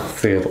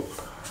 0.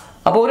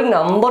 അപ്പോൾ ഒരു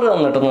നമ്പർ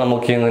തന്നിട്ട്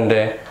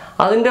നമുക്ക്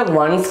അതിൻ്റെ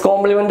വൺസ്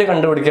കോംപ്ലിമെൻറ്റ്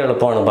കണ്ടുപിടിക്കാൻ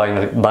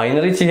എളുപ്പമാണ്.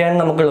 ബൈനറി ചെയ്യാൻ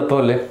നമുക്ക്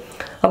എളുപ്പമല്ലേ.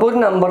 അപ്പോൾ ഒരു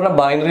നമ്പറിനെ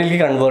ബൈനറിയിലേക്ക്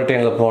കൺവേർട്ട്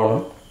ചെയ്യാൻ എളുപ്പമാണ്.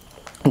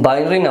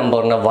 ബൈനറി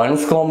നമ്പറിനെ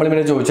വൺസ്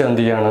കോംപ്ലിമെൻറ്റ് ചോദിച്ചാൽ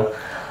എന്ത് ചെയ്യാണ്?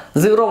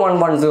 0 1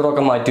 1 0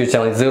 ഒക്കെ മാറ്റി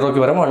വെച്ചാൽ മതി.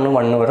 0ക്ക് വരും 1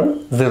 1 വരും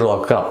 0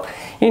 ആക്കാം.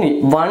 ഇനി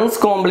വൺസ്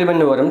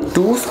കോംപ്ലിമെൻറ്റ് വരും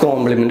 2's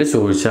കോംപ്ലിമെൻറ്റ്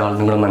ചോദിച്ചാൽ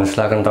നിങ്ങൾ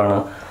മനസ്സിലാക്കേണ്ടതാണ്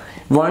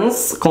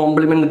വൺസ്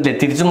കോംപ്ലിമെൻറ്റ്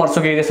തിരിച്ചു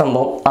മറിച്ചൊക്കെ എഴുതിയ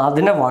സംഭവം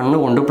അതിനെ 1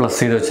 കൊണ്ട് പ്ലസ്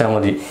ചെയ്ത് വെച്ചാൽ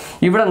മതി.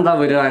 ഇവിടെ എന്താ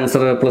വരിക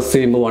ആൻസർ? പ്ലസ്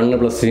ചെയ്യുമ്പോൾ 1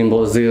 പ്ലസ്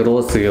ചെയ്യുമ്പോൾ 0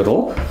 0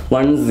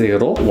 1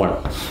 0 1.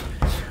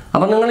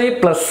 അപ്പം നിങ്ങൾ ഈ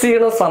പ്ലസ്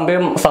ചെയ്യുന്ന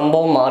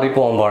സംഭവം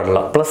മാറിപ്പോകാൻ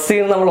പാടില്ല. പ്ലസ്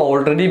ചെയ്യുന്നത് നമ്മൾ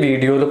ഓൾറെഡി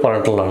വീഡിയോയിൽ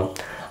പറഞ്ഞിട്ടുള്ളതാണ്.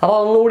 അപ്പോൾ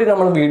ഒന്നുകൂടി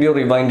നമ്മൾ വീഡിയോ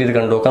റിവൈൻഡ് ചെയ്ത്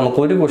കണ്ടു നോക്കാം.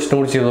 നമുക്ക് ഒരു ക്വസ്റ്റൻ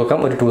കൂടി ചെയ്ത് നോക്കാം.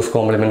 ഒരു 2's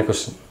compliment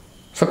question.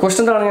 So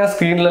question ആണ് ഞാൻ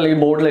സ്ക്രീനിൽ അല്ലെങ്കിൽ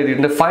ബോർഡിൽ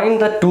എഴുതിയിട്ടുണ്ട്. Find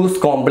the 2's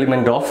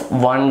compliment of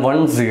 1 1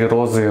 0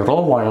 0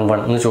 1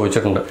 1 എന്ന്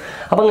ചോദിച്ചിട്ടുണ്ട്.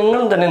 അപ്പോൾ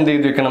നിങ്ങൾ തന്നെ എന്ത്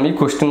ചെയ്ത് വെക്കണം? ഈ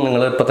ക്വസ്റ്റൻ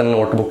നിങ്ങൾ ഇപ്പോൾ തന്നെ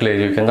നോട്ട് ബുക്കിൽ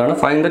എഴുതി വെക്കുക. എന്താണ്?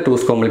 Find the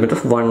 2's compliment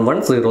of 1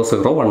 1 0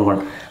 0 1 1.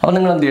 അപ്പോൾ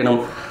നിങ്ങൾ എന്ത് ചെയ്യണം?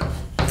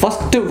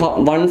 ഫസ്റ്റ്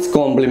വൺസ്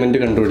കോംപ്ലിമെൻറ്റ്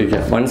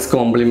കണ്ടുപിടിക്കുക. വൺസ്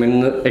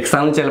കോംപ്ലിമെൻറ്റ്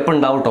എക്സാമിന് ചിലപ്പോൾ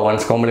ഉണ്ടാവും കേട്ടോ.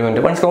 വൺസ്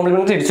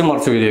കോംപ്ലിമെൻറ്റ് തിരിച്ചു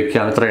മറിച്ച് എഴുതി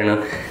വെക്കുക. എത്രയാണ്?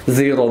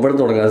 0. ഇവിടെ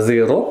തുടങ്ങുക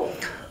 0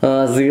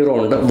 0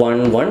 ഉണ്ട്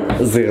 1 1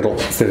 0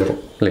 0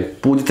 അല്ലേ.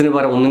 0ന്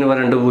പകരം 1ന്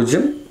പകരം 2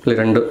 0 അല്ലേ.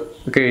 2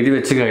 ഒക്കെ എഴുതി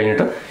വെച്ച്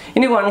കഴിഞ്ഞിട്ട്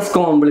ഇനി വൺസ്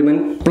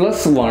കോംപ്ലിമെൻറ്റ്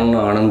പ്ലസ് 1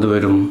 ആണ് എന്ത്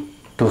വരും?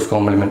 2's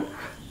compliment.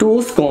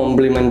 2's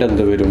കോംപ്ലിമെൻറ്റ്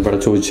എന്ത് വരും ഇവിടെ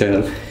ചോദിച്ചാൽ?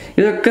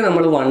 ഇതൊക്കെ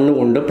നമ്മൾ 1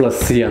 കൊണ്ട്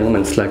പ്ലസ് ചെയ്യാമെന്ന്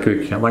മനസ്സിലാക്കി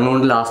വെക്കുക. 1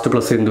 കൊണ്ട് ലാസ്റ്റ്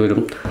പ്ലസ് എന്ത് വരും?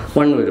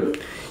 1 വരും.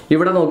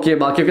 ഇവിടെ നോക്കിയേ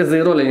ബാക്കിയൊക്കെ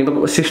 0 അല്ലേ.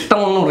 ഇനിയിപ്പോൾ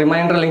ശിഷ്ടമൊന്നും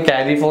റിമൈൻഡർ അല്ലെങ്കിൽ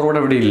ക്യാരി ഫോർവേഡ്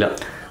ഇവിടെ ഇല്ല.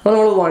 അപ്പോൾ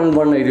നമ്മൾ 1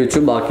 1 എഴുതി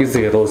വെച്ചു. ബാക്കി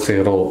 0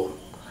 0.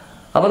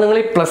 അപ്പോൾ നിങ്ങൾ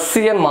ഈ പ്ലസ്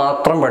ചെയ്യാൻ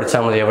മാത്രം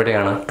പഠിച്ചാൽ മതി.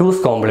 എവിടെയാണ്? 2's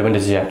കോംപ്ലിമെൻറ്റ്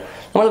ചെയ്യാൻ.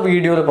 നമ്മൾ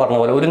വീഡിയോയിൽ പറഞ്ഞ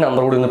പോലെ ഒരു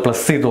നമ്പർ കൂടി ഒന്ന്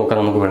പ്ലസ് ചെയ്ത് നോക്കാം.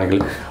 നമുക്ക് വേണമെങ്കിൽ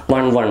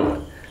 1 1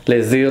 അല്ലേ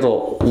 0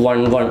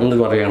 1 1 എന്ന്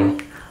പറയുകയാണ്.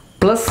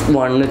 പ്ലസ്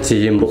 1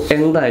 ചെയ്യുമ്പോൾ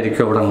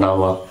എന്തായിരിക്കും അവിടെ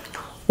ഉണ്ടാവുക?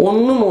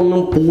 1 1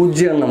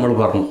 0 നമ്മൾ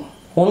പറഞ്ഞു.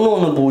 1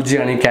 1 0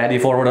 ആണ്. ഈ ക്യാരി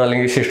ഫോർവേഡ്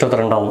അല്ലെങ്കിൽ ശിഷ്ടത്ര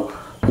ഉണ്ടാവും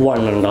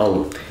 1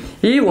 ഉണ്ടാവും.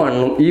 ഈ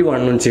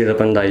 1ഉം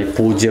ചെയ്തപ്പോൾ എന്തായി?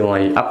 0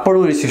 ആയി.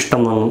 അപ്പോഴും ഒരു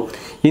ശിഷ്ടം വന്നു.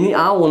 ഇനി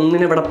ആ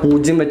 1നെ ഇവിടെ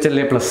 0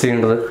 വെച്ചല്ലേ പ്ലസ്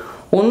ചെയ്യേണ്ടത്.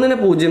 1നെ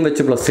 0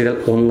 വെച്ച് പ്ലസ് ചെയ്താൽ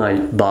 1 ആയി.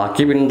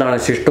 ബാക്കി പിന്നെന്താണ്?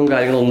 ശിഷ്ടവും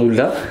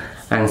കാര്യങ്ങളൊന്നുമില്ല.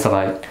 ആൻസർ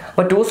ആയി.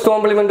 അപ്പോൾ 2's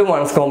കോംപ്ലിമെൻറ്റും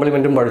വൺസ്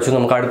കോംപ്ലിമെൻറ്റും പഠിച്ചു.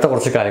 നമുക്ക് അടുത്ത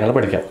കുറച്ച് കാര്യങ്ങൾ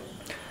പഠിക്കാം.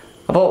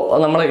 അപ്പോൾ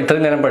നമ്മൾ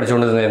ഇത്രയും നേരം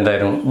പഠിച്ചുകൊണ്ടിരുന്നത്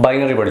എന്തായിരുന്നു?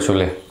 ബൈനറി പഠിച്ചു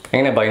അല്ലേ.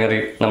 എങ്ങനെ ബൈനറി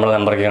നമ്മുടെ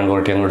നമ്പറൊക്കെ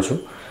കൺവേർട്ട് ചെയ്യാൻ പഠിച്ചു.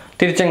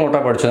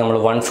 തിരിച്ചെങ്ങോട്ടാണ് പഠിച്ചത് നമ്മൾ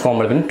വൺസ്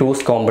കോംപ്ലിമെൻറ്റും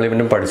ടൂസ്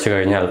കോംപ്ലിമെൻറ്റും പഠിച്ചു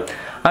കഴിഞ്ഞാൽ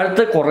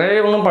അടുത്ത് കുറേ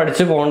ഒന്നും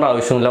പഠിച്ചു പോകേണ്ട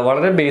ആവശ്യമില്ല.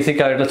 വളരെ ബേസിക്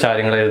ആയിട്ടുള്ള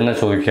കാര്യങ്ങൾ എഴുതുന്ന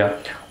ചോദിക്കുക.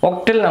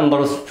 ഒക്ടൽ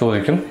നമ്പേഴ്സ്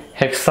ചോദിക്കും,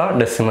 ഹെക്സാ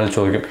ഡെസിമൽ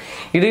ചോദിക്കും.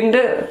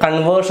 ഇതിൻ്റെ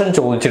കൺവേർഷൻ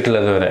ചോദിച്ചിട്ടില്ല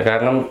ഇതുവരെ.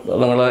 കാരണം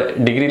നിങ്ങൾ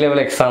ഡിഗ്രി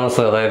ലെവൽ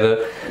എക്സാംസ്, അതായത്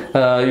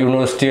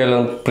യൂണിവേഴ്സിറ്റി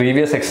അല്ലെങ്കിൽ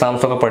പ്രീവിയസ്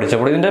എക്സാംസ് ഒക്കെ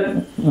പഠിച്ചപ്പോൾ ഇതിൻ്റെ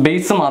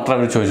ബേസ് മാത്രമേ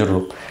അവർ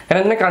ചോദിച്ചിട്ടുള്ളൂ.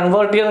 കാരണം ഇതിനെ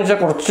കൺവേർട്ട് ചെയ്യാന്ന്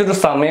വെച്ചാൽ കുറച്ചൊരു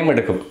സമയം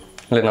എടുക്കും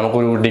അല്ലേ.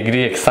 നമുക്കൊരു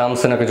ഡിഗ്രി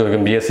എക്സാംസിനൊക്കെ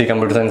ചോദിക്കും. BSc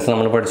കമ്പ്യൂട്ടർ സയൻസ്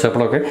നമ്മൾ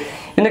പഠിച്ചപ്പോഴൊക്കെ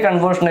ഇതിൻ്റെ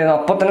കൺവേർഷൻ ചെയ്യുന്നത്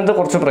അപ്പോൾ തന്നെ ഇത്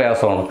കുറച്ച്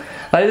പ്രയാസമാണ്.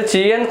 അതായത്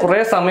ചെയ്യാൻ കുറേ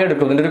സമയം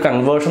എടുക്കും. ഇതിൻ്റെ ഒരു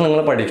കൺവേർഷൻ നിങ്ങൾ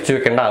പഠിച്ചു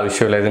വെക്കേണ്ട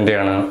ആവശ്യമില്ല.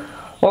 ഇതിൻ്റെയാണ്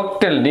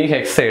ഒക്ടലിൻ്റെയും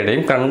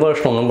ഹെക്സയുടെയും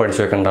കൺവേർഷൻ ഒന്നും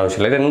പഠിച്ചു വെക്കേണ്ട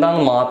ആവശ്യമില്ല.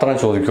 ഇതെന്താണെന്ന് മാത്രമേ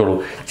ചോദിക്കുള്ളൂ.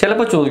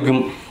 ചിലപ്പോൾ ചോദിക്കും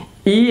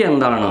ഈ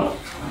എന്താണ്,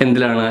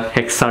 എന്തിലാണ്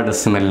ഹെക്സാ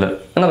ഡെസിമലിൽ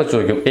എന്നൊക്കെ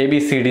ചോദിക്കും.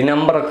 ABCD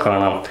നമ്പറൊക്കെ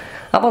കാണാം.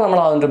 അപ്പോൾ നമ്മൾ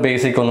അതിൻ്റെ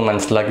ബേസിക് ഒന്ന്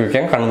മനസ്സിലാക്കി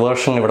വയ്ക്കാം.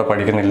 കൺവേർഷൻ ഇവിടെ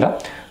പഠിക്കുന്നില്ല.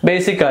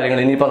 ബേസിക് കാര്യങ്ങൾ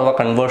ഇനിയിപ്പോൾ അഥവാ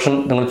കൺവേർഷൻ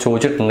നിങ്ങൾ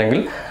ചോദിച്ചിട്ടുണ്ടെങ്കിൽ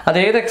അത്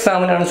ഏത്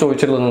എക്സാമിനാണ്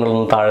ചോദിച്ചിട്ടുള്ളത്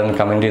നിങ്ങളൊന്ന് താഴെ നിന്ന്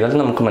കമൻറ്റ് ചെയ്താൽ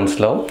നമുക്ക്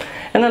മനസ്സിലാവും.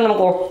 എന്നാൽ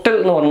നമുക്ക് ഒക്ടൽ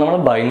എന്ന് പറഞ്ഞാൽ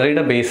നമ്മൾ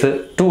ബൈനറിയുടെ ബേസ്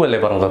 2 അല്ലേ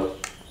പറഞ്ഞത്,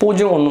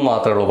 0 1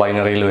 മാത്രമേ ഉള്ളൂ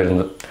ബൈനറിയിൽ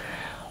വരുന്നത്.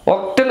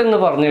 ഒക്ടൽ എന്ന്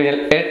പറഞ്ഞു കഴിഞ്ഞാൽ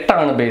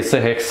 8 ബേസ്.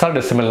 ഹെക്സാ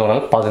ഡെസിമൽ എന്ന്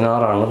പറഞ്ഞാൽ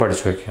 16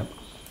 പഠിച്ചു വയ്ക്കുക.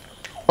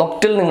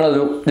 ഒക്ടൽ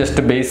നിങ്ങളൊരു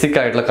ജസ്റ്റ് ബേസിക്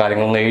ആയിട്ടുള്ള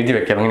കാര്യങ്ങളൊന്ന് എഴുതി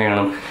വെക്കാം.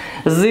 എങ്ങനെയാണ്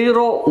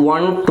 0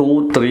 1 2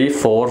 3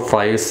 4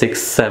 5 6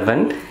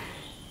 7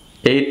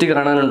 8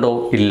 കാണാനുണ്ടോ?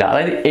 ഇല്ല.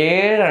 അതായത്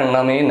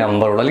 7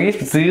 നമ്പറുള്ളൂ. അല്ലെങ്കിൽ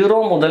 0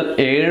 മുതൽ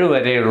 7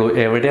 വരെയുള്ളൂ.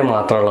 എവിടെ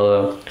മാത്രമുള്ളത്?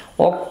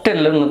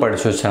 ഒക്ടലിൽ നിന്ന്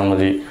പഠിച്ചു വെച്ചാൽ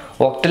മതി.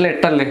 ഒക്ടൽ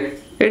 8 അല്ലേ,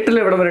 8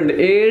 എവിടെ വരെ ഉണ്ട്?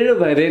 7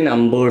 വരെ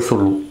നമ്പേഴ്സ്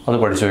ഉള്ളൂ. അത്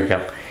പഠിച്ചു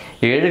വെക്കാം.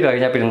 7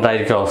 കഴിഞ്ഞാൽ പിന്നെ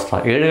എന്തായിരിക്കും അവസ്ഥ?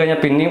 7 കഴിഞ്ഞാൽ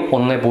പിന്നെയും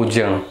 1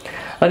 0 ആണ്.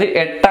 അത്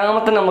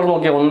 8ാമത്തെ നമ്പർ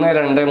നോക്കിയാൽ 1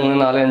 2 3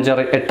 4 5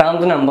 6.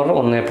 8ാമത്തെ നമ്പർ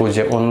 1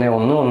 0 1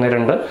 1 1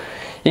 2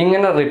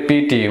 ഇങ്ങനെ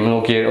റിപ്പീറ്റ് ചെയ്യും.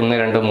 നോക്കിയേ 1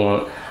 2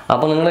 3.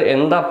 അപ്പോൾ നിങ്ങൾ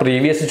എന്താ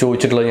പ്രീവിയസ്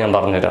ചോദിച്ചിട്ടുള്ളത് ഞാൻ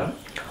പറഞ്ഞുതരാം.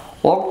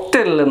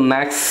 ഒക്ടലിൽ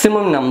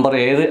മാക്സിമം നമ്പർ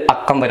ഏത്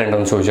അക്കം വരെ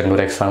ഉണ്ടെന്ന് ചോദിച്ചിട്ടുണ്ട്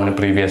ഒരു എക്സാമിന്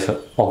പ്രീവിയസ്.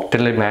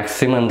 ഒക്ടലിൽ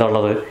മാക്സിമം എന്താ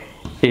ഉള്ളത്?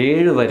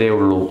 7 വരെ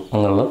ഉള്ളൂ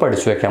എന്നുള്ളത്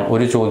പഠിച്ചു വെക്കാം.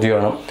 ഒരു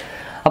ചോദ്യമാണ്.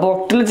 അപ്പോൾ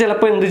ഒക്ടലിൽ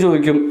ചിലപ്പോൾ എന്ത്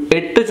ചോദിക്കും?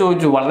 8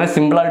 ചോദിച്ചു. വളരെ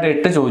സിമ്പിളായിട്ട്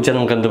 8 ചോദിച്ചാൽ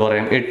നമുക്ക് എന്ത്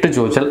പറയാം? 8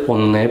 ചോദിച്ചാൽ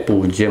 1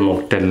 0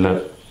 ഒക്ടലിൽ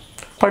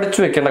പഠിച്ചു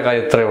വെക്കേണ്ട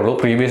കാര്യം ഇത്രയേ ഉള്ളൂ.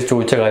 പ്രീവിയസ്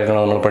ചോദിച്ച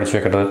കാര്യങ്ങളാണ് നമ്മൾ പഠിച്ചു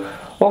വെക്കേണ്ടത്.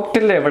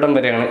 ഒക്ടലിൽ എവിടം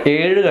വരെയാണ്?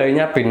 7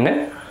 കഴിഞ്ഞാൽ പിന്നെ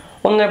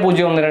 1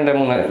 0 1 2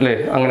 3 അല്ലേ,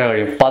 അങ്ങനെ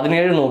കഴിയും.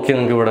 17 നോക്കിയാൽ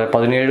നിങ്ങൾക്ക് ഇവിടെ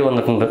 17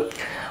 വന്നിട്ടുണ്ട്.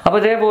 അപ്പോൾ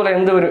ഇതേപോലെ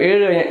എന്ത് വരും? 7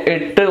 കഴിഞ്ഞാൽ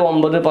 8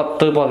 9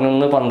 10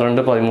 11 12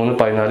 13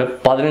 14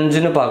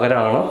 15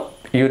 പകരമാണ്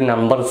ഈ ഒരു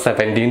നമ്പർ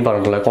 17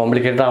 പറഞ്ഞിട്ടുള്ളത്.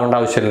 കോംപ്ലിക്കേറ്റഡ് ആവേണ്ട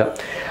ആവശ്യമില്ല.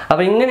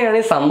 അപ്പോൾ ഇങ്ങനെയാണ്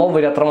ഈ സംഭവം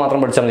വരും. അത്രമാത്രം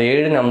പഠിച്ചാൽ മതി.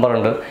 7 നമ്പർ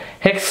ഉണ്ട്.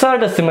 ഹെക്സാ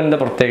ഡെസിമലിൻ്റെ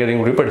പ്രത്യേകതയും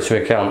കൂടി പഠിച്ചു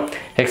വെക്കാം.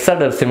 ഹെക്സാ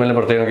ഡെസിമലിൻ്റെ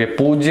പ്രത്യേകത നോക്കി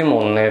 0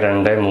 1 2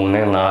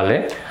 3 4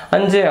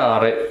 5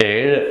 6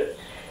 7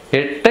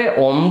 8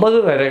 9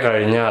 വരെ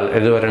കഴിഞ്ഞാൽ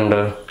ഇതുവരെ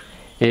ഉണ്ട്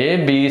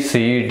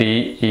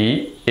ABCDEF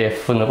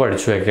എന്ന്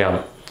പഠിച്ചു വെക്കാം.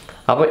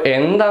 അപ്പോൾ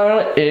എന്താണ്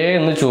A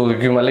എന്ന്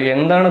ചോദിക്കും, അല്ലെങ്കിൽ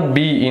എന്താണ് B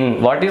in,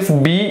 what is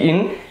B in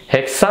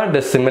hexa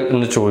decimal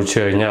എന്ന് ചോദിച്ചു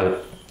കഴിഞ്ഞാൽ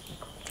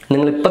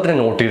നിങ്ങൾ ഇപ്പം തന്നെ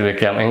നോട്ട് ചെയ്ത്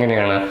വെക്കാം.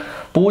 എങ്ങനെയാണ്?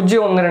 0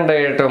 1 2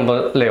 7 9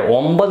 അല്ലേ,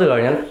 9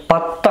 കഴിഞ്ഞാൽ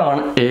 10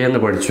 A എന്ന്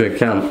പഠിച്ചു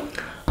വെക്കാം.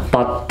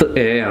 10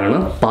 A ആണ്,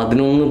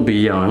 11 B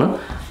ആണ്,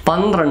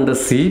 12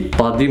 C,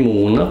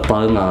 13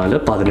 14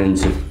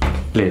 15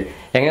 അല്ലേ.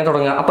 എങ്ങനെ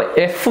തുടങ്ങുക? അപ്പോൾ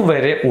F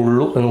വരെ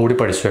ഉള്ളൂ എന്ന് കൂടി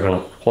പഠിച്ചു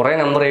വെക്കണം. കുറേ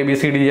നമ്പർ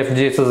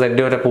ABCDEFGH Z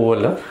വരെ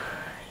പോവല്ല.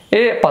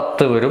 A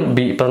 10 വരും, B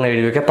ഇപ്പം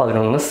എഴുതി വയ്ക്കുക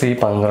 11, C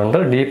 12,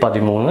 D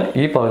 13,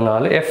 E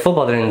 14, F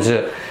 15.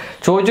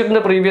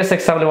 ചോദിച്ചിട്ടുണ്ട് previous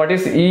example what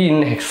is E in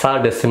hexa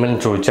decimal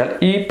ചോദിച്ചാൽ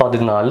E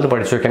 14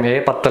 പഠിച്ചു വെക്കാം. A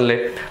 10 അല്ലേ,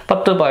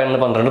 10 11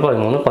 12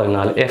 13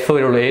 14 F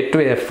വരെയുള്ളൂ. A to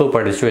F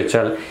പഠിച്ചു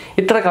വെച്ചാൽ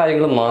ഇത്ര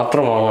കാര്യങ്ങൾ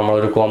മാത്രമാണ്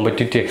നമ്മളൊരു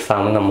കോമ്പറ്റേറ്റീവ്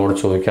എക്സാമിന് നമ്മോട്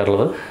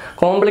ചോദിക്കാറുള്ളത്.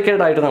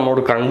 കോംപ്ലിക്കേറ്റഡ് ആയിട്ട്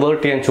നമ്മളോട്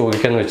കൺവേർട്ട് ചെയ്യാൻ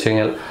ചോദിക്കാന്ന് വെച്ച്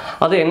കഴിഞ്ഞാൽ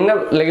അത് എന്നെ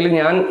അല്ലെങ്കിൽ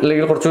ഞാൻ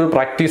അല്ലെങ്കിൽ കുറച്ചൊരു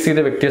പ്രാക്ടീസ് ചെയ്ത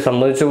വ്യക്തിയെ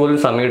സംബന്ധിച്ച് പോലും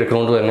സമയം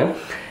എടുക്കുന്നതുകൊണ്ട് തന്നെ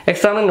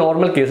എക്സാമിന്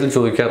നോർമൽ കേസിൽ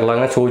ചോദിക്കാറില്ല.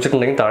 അങ്ങനെ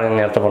ചോദിച്ചിട്ടുണ്ടെങ്കിൽ താഴെ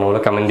നേരത്തെ പറഞ്ഞ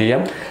പോലെ കമൻറ്റ്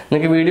ചെയ്യാം.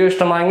 നിങ്ങൾക്ക് വീഡിയോ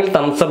ഇഷ്ടമായെങ്കിൽ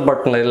thumbs up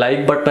button,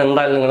 like button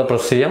എന്തായാലും നിങ്ങൾ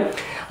പ്രസ് ചെയ്യാം.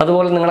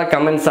 അതുപോലെ നിങ്ങളുടെ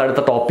കമൻറ്റ്സ്,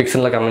 അടുത്ത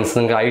ടോപ്പിക്സിനുള്ള കമൻറ്റ്സ്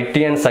നിങ്ങൾക്ക് IT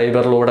ആൻഡ്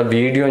സൈബറിലൂടെ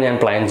വീഡിയോ ഞാൻ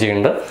പ്ലാൻ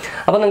ചെയ്യുന്നുണ്ട്.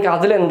 അപ്പോൾ നിങ്ങൾക്ക്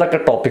അതിൽ എന്തൊക്കെ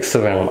ടോപ്പിക്സ്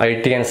വേണം,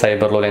 IT ആൻഡ്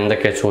സൈബറിലൂടെ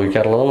എന്തൊക്കെയാണ്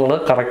ചോദിക്കാറുള്ളത് നമ്മൾ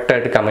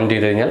കറക്റ്റായിട്ട് കമൻറ്റ്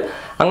ചെയ്ത് കഴിഞ്ഞാൽ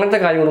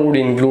അങ്ങനത്തെ കാര്യങ്ങളും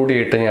കൂടി ഇൻക്ലൂഡ്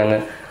ചെയ്തിട്ട് ഞാൻ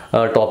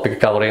ടോപ്പിക്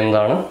കവർ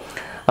ചെയ്യുന്നതാണ്.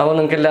 അപ്പോൾ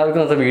നിങ്ങൾക്ക് എല്ലാവർക്കും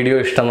ഇന്നത്തെ വീഡിയോ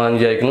ഇഷ്ടമാണെന്ന്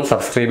വിചാരിക്കുന്നു.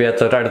 സബ്സ്ക്രൈബ്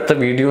ചെയ്യാത്തവർ അടുത്ത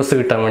വീഡിയോസ്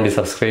കിട്ടാൻ വേണ്ടി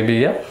സബ്സ്ക്രൈബ്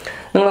ചെയ്യുക.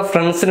 നിങ്ങളുടെ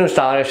ഫ്രണ്ട്സിന്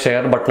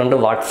ഷെയർ ബട്ടൺ ഉണ്ട്.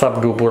 വാട്സാപ്പ്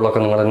ഗ്രൂപ്പുകളൊക്കെ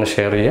നിങ്ങൾ തന്നെ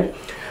ഷെയർ ചെയ്യുക.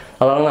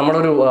 അതാണ് നമ്മുടെ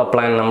ഒരു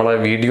പ്ലാൻ. നമ്മുടെ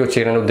വീഡിയോ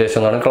ചെയ്യുന്നതിൻ്റെ ഉദ്ദേശം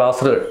എന്താണ്?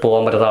 ക്ലാസ്സിൽ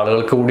പോകാൻ പറ്റാത്ത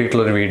ആളുകൾക്ക്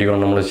കൂടിയിട്ടുള്ളൊരു വീഡിയോ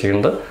ആണ് നമ്മൾ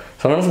ചെയ്യുന്നത്.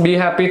 So friends, be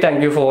happy.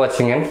 Thank you for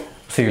watching and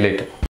see you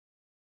later.